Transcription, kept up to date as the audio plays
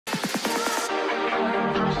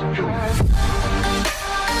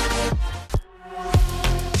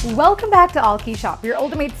Welcome back to Allkeyshop, your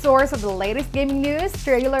ultimate source of the latest gaming news,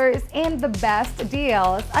 trailers, and the best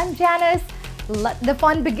deals. I'm Janice. Let the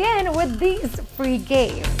fun begin with these free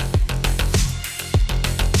games.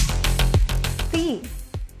 Thief,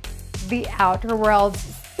 The Outer Worlds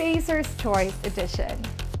Spacer's Choice Edition,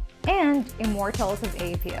 and Immortals of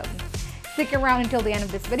Avium. Stick around until the end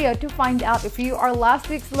of this video to find out if you are last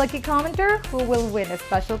week's lucky commenter who will win a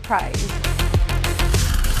special prize.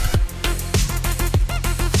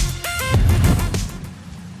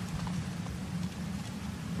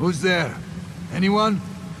 Who's there? Anyone?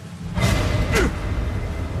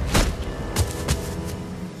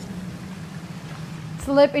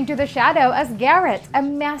 Slip into the shadow as Garrett, a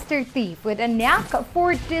master thief with a knack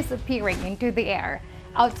for disappearing into the air.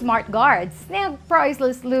 Outsmart guards, snag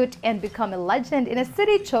priceless loot, and become a legend in a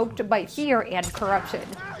city choked by fear and corruption.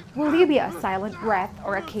 Will you be a silent breath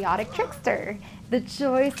or a chaotic trickster? The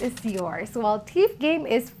choice is yours, while Thief Game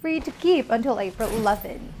is free to keep until April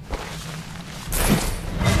 11.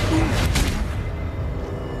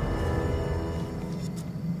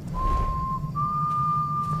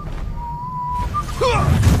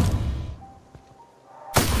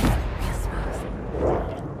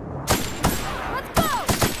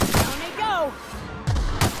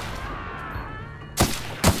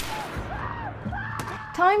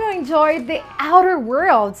 Time to enjoy The Outer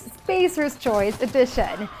Worlds Spacer's Choice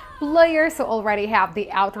Edition. Players who already have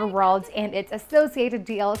The Outer Worlds and its associated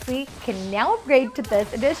DLC can now upgrade to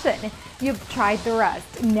this edition. You've tried the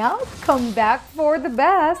rest. Now come back for the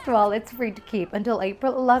best while it's free to keep until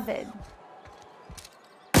April 11.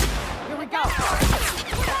 Here we go! Don't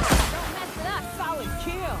mess it up! Solid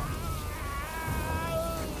kill!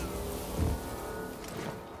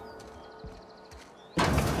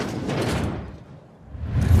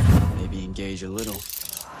 Maybe engage a little.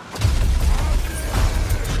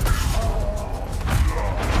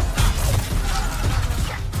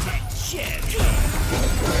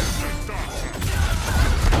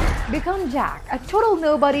 Become Jack, a total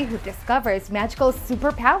nobody who discovers magical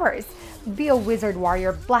superpowers. Be a wizard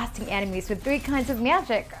warrior blasting enemies with 3 kinds of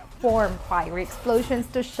magic. Form fiery explosions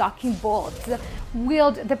to shocking bolts.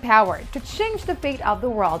 Wield the power to change the fate of the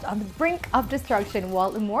world on the brink of destruction,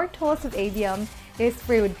 while Immortals of Avium is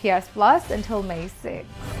free with PS Plus until May 6.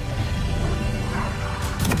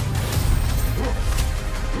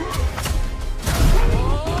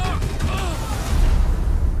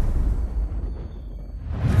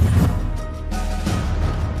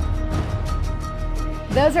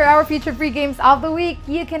 Those are our featured free games of the week.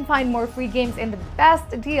 You can find more free games and the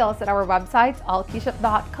best deals at our website,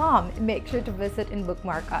 allkeyshop.com. Make sure to visit and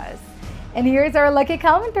bookmark us. And here's our lucky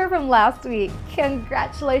commenter from last week.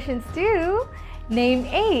 Congratulations to Name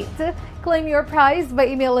 8. Claim your prize by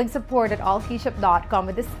emailing support@allkeyshop.com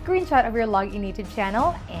with a screenshot of your login YouTube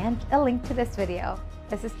channel and a link to this video.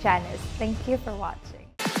 This is Janice. Thank you for watching.